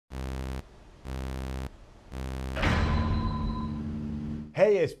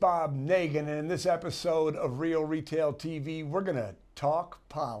Hey, it's Bob Nagin, and in this episode of Real Retail TV, we're going to talk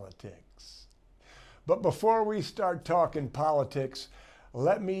politics. But before we start talking politics,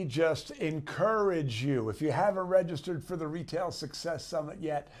 let me just encourage you. If you haven't registered for the Retail Success Summit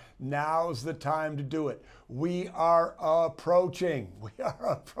yet, now's the time to do it. We are approaching.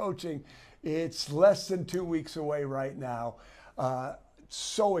 It's less than 2 weeks away right now.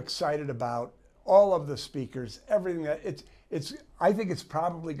 So excited about all of the speakers, everything that I think it's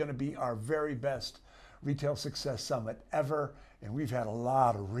probably going to be our very best Retail Success Summit ever. And we've had a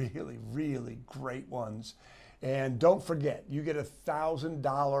lot of really, really great ones. And don't forget, you get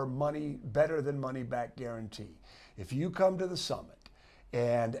 $1,000 money, better than money back guarantee. If you come to the summit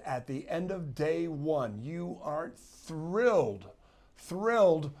and at the end of day one, you aren't thrilled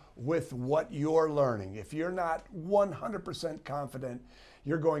with what you're learning, if you're not 100% confident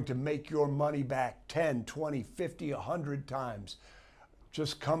you're going to make your money back 10, 20, 50, 100 times,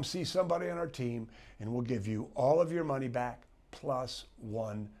 just come see somebody on our team and we'll give you all of your money back plus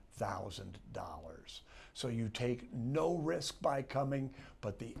 $1,000. So you take no risk by coming,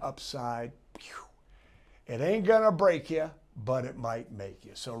 but the upside, it ain't gonna break you, but it might make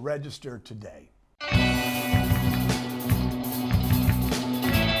you. So register today.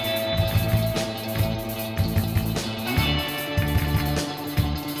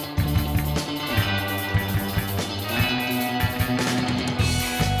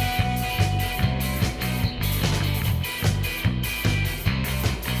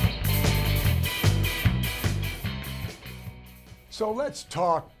 So let's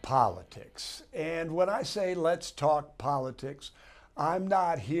talk politics. And when I say let's talk politics, I'm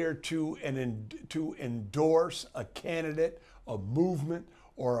not here to endorse a candidate, a movement,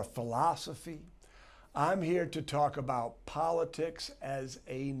 or a philosophy. I'm here to talk about politics as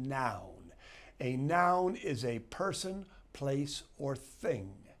a noun. A noun is a person, place, or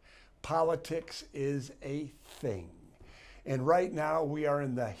thing. Politics is a thing. And right now we are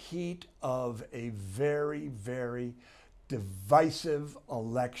in the heat of a very, very divisive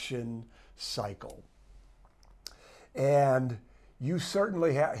election cycle. And you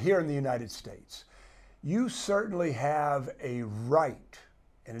certainly have, here in the United States, you certainly have a right,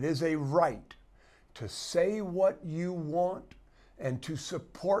 and it is a right, to say what you want and to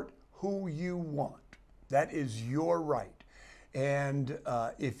support who you want. That is your right. And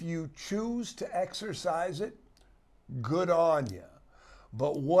if you choose to exercise it, good on you.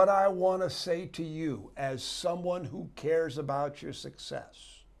 But what I want to say to you as someone who cares about your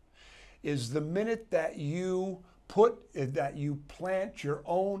success is the minute that you plant your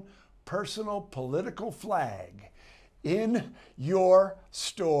own personal political flag in your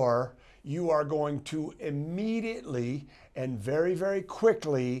store, you are going to immediately and very, very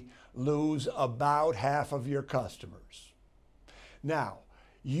quickly lose about half of your customers. Now,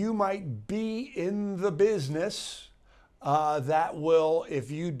 you might be in the business that will,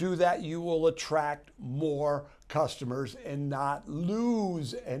 if you do that, you will attract more customers and not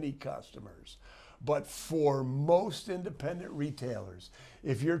lose any customers. But for most independent retailers,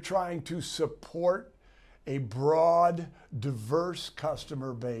 if you're trying to support a broad, diverse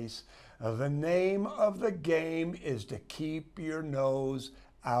customer base, the name of the game is to keep your nose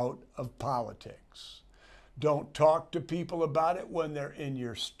out of politics. Don't talk to people about it when they're in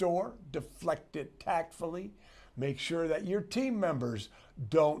your store. Deflect it tactfully. Make sure that your team members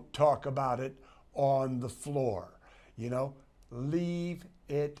don't talk about it on the floor. You know, leave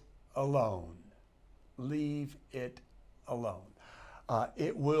it alone. Leave it alone.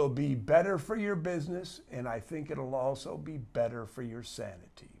 It will be better for your business, and I think it'll also be better for your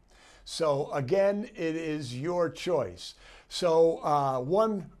sanity. So again, it is your choice. So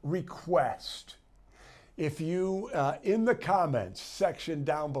one request, if you, in the comments section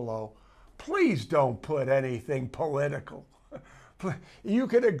down below, please don't put anything political. You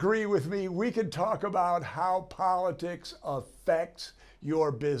can agree with me. We can talk about how politics affects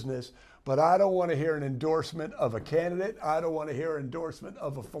your business, but I don't want to hear an endorsement of a candidate. I don't want to hear an endorsement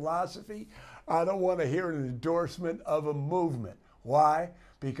of a philosophy. I don't want to hear an endorsement of a movement. Why?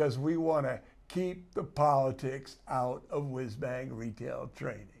 Because we want to keep the politics out of whiz-bang retail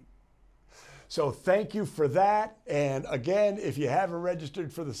training. So thank you for that. And again, if you haven't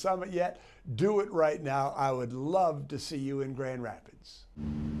registered for the summit yet, do it right now. I would love to see you in Grand Rapids.